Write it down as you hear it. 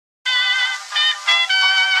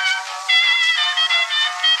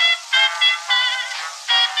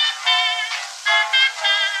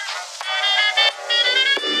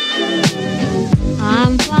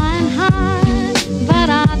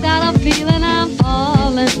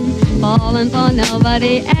falling for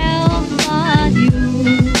nobody else but you.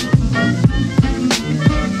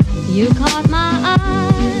 You caught my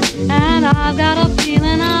eye, and I've got a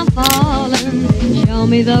feeling I'm falling. Show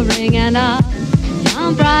me the ring and I'll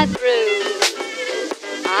jump right through.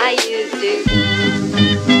 I used to.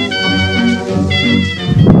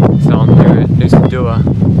 So I'm here at Nusa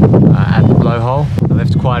at the blowhole. I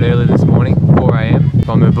left quite early this morning, 4 AM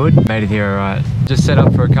from Ubud. Made it here alright. Just set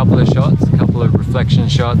up for a couple of shots, a couple of reflection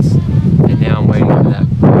shots, and now I'm waiting for that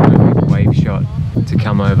perfect wave shot to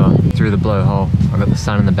come over through the blowhole. I've got the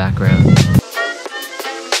sun in the background.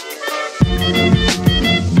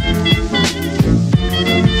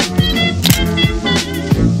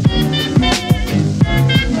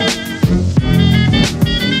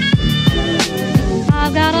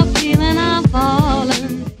 I've got a feeling I'm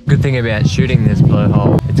falling. Good thing about shooting this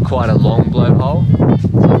blowhole, it's quite a long blowhole,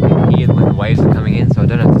 so I can hear when the waves are coming in, so I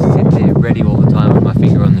don't have to sit there ready all the time with my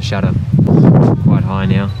finger on the shutter. Quite high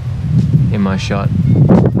now in my shot.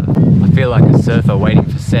 I feel like a surfer waiting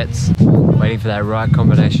for sets, waiting for that right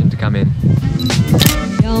combination to come in.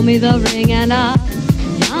 Show me the ring and I'll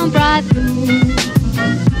jump right through.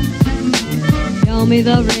 Show me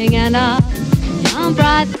the ring and I'll jump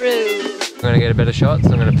right through. I'm gonna get a better shot,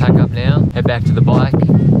 so I'm gonna pack up now, head back to the bike,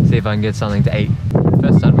 see if I can get something to eat.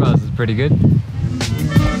 First sunrise is pretty good.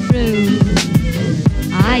 Through.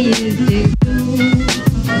 I used to.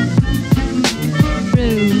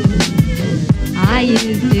 Through. I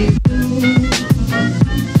used to.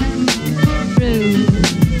 Through.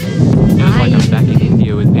 Feels like I'm back in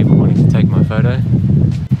India with people wanting to take my photo.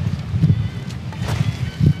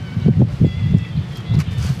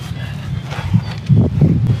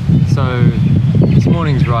 So this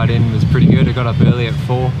morning's ride-in was pretty good. I got up early at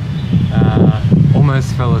 4.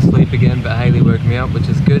 Almost fell asleep again, but Haylie woke me up, which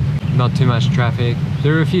is good. Not too much traffic.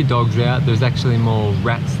 There are a few dogs out. There's actually more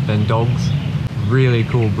rats than dogs. Really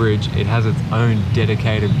cool bridge. It has its own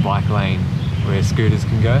dedicated bike lane where scooters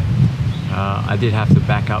can go. I did have to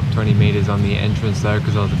back up 20 meters on the entrance though,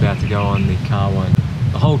 because I was about to go on the car one.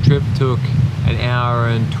 The whole trip took an hour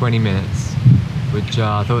and 20 minutes, which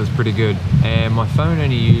I thought was pretty good. And my phone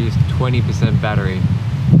only used 20% battery,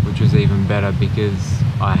 which was even better because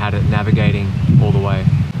I had it navigating all the way.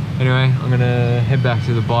 Anyway, I'm gonna head back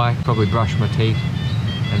to the bike, probably brush my teeth,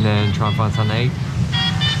 and then try and find something to eat.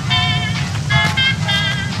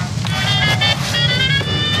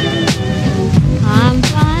 I'm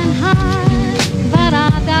flying high, but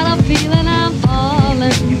I've got a feeling I'm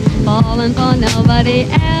falling for nobody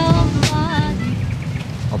else but you.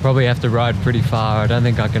 I'll probably have to ride pretty far. I don't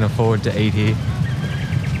think I can afford to eat here.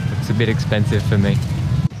 It's a bit expensive for me.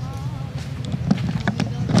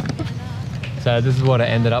 So this is what I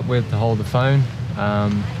ended up with to hold the phone.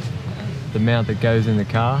 The mount that goes in the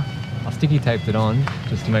car. I sticky taped it on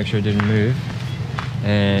just to make sure it didn't move,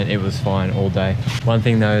 and it was fine all day. One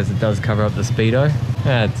thing though is it does cover up the speedo.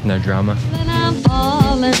 It's no drama. I'm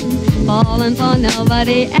falling for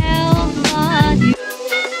nobody else but you.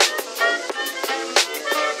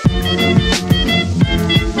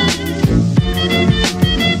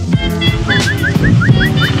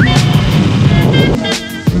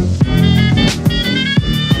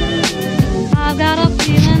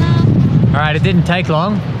 Alright, it didn't take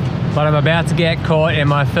long, but I'm about to get caught in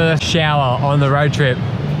my first shower on the road trip.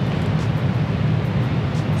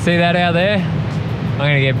 See that out there? I'm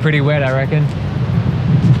gonna get pretty wet, I reckon.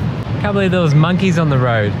 Can't believe there was monkeys on the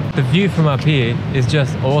road. The view from up here is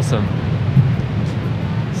just awesome.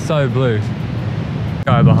 So blue.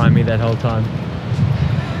 Guy behind me that whole time.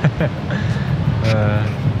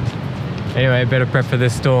 Anyway, better prep for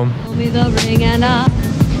this storm. Show me the ring and I'll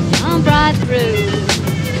jump right through.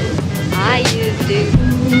 I used to.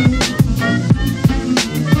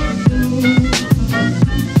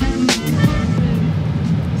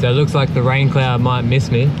 So it looks like the rain cloud might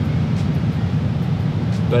miss me,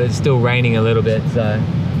 but it's still raining a little bit, so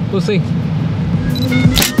we'll see.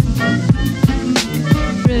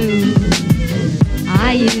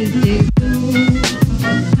 I used to.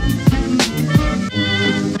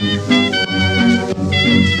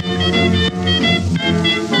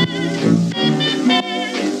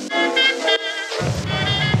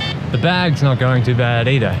 The bag's not going too bad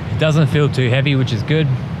either. It doesn't feel too heavy, which is good.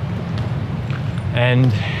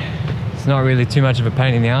 And it's not really too much of a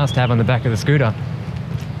pain in the ass to have on the back of the scooter.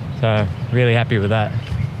 So really happy with that.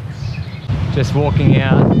 Just walking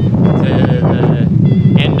out to the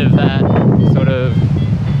end of that sort of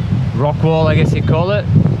rock wall, I guess you'd call it.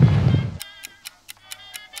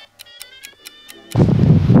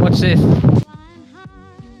 Watch this.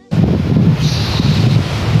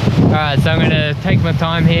 Alright, Alright, so I'm going to take my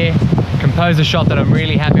time here, compose a shot that I'm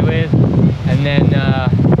really happy with, and then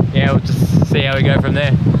yeah, we'll just see how we go from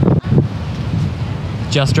there.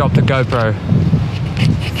 Just dropped a GoPro.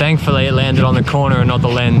 Thankfully it landed on the corner and not the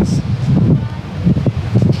lens.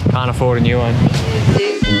 Can't afford a new one.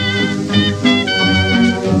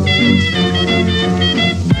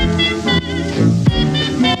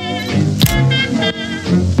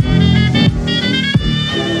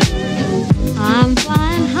 I'm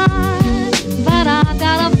flying high, but I've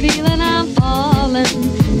got a feeling I'm falling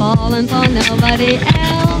for nobody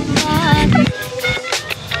else but you.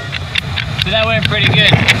 So that went pretty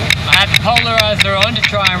good. I had the polarizer on to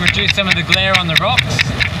try and reduce some of the glare on the rocks,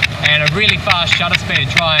 and a really fast shutter speed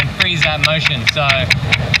to try and freeze that motion. So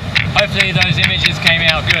hopefully those images came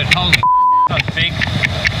out good. Holy that's big.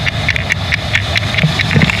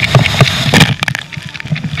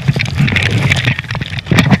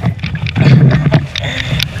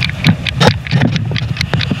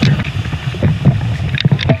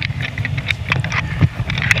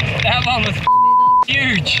 That one was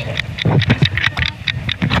huge.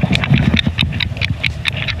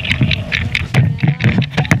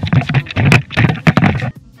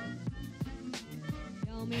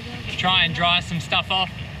 Try and dry some stuff off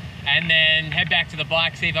and then head back to the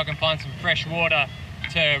bike, see if I can find some fresh water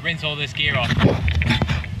to rinse all this gear off.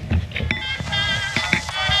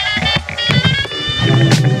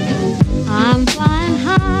 I'm flying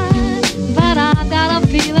high, but I've got a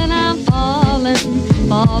feeling I'm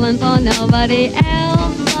falling for nobody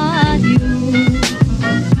else but you.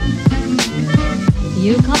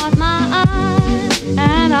 You caught my eye,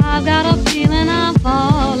 and I've got a feeling I'm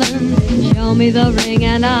falling. Show me the ring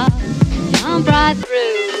and I'll jump right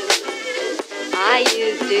through. I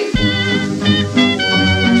used to.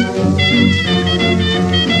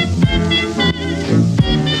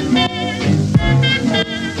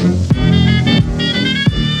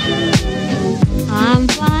 I'm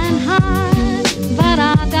flying high, but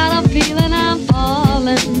I've got a feeling I'm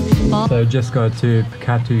falling. So just got to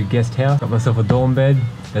Pakatu guest house, got myself a dorm bed,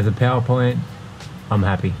 there's a power point, I'm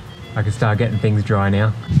happy. I can start getting things dry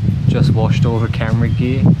now. Just washed all the camera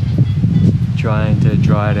gear, trying to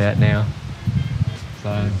dry it out now. So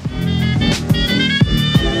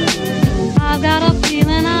I've got a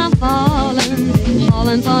feeling I'm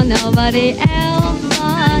falling for nobody else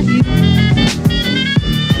but you.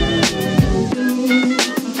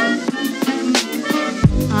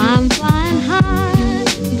 I'm flying high,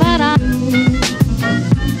 but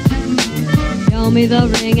show me the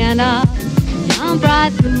ring and I'll jump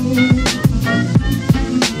right through.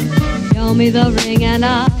 Show me the ring and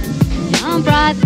I'll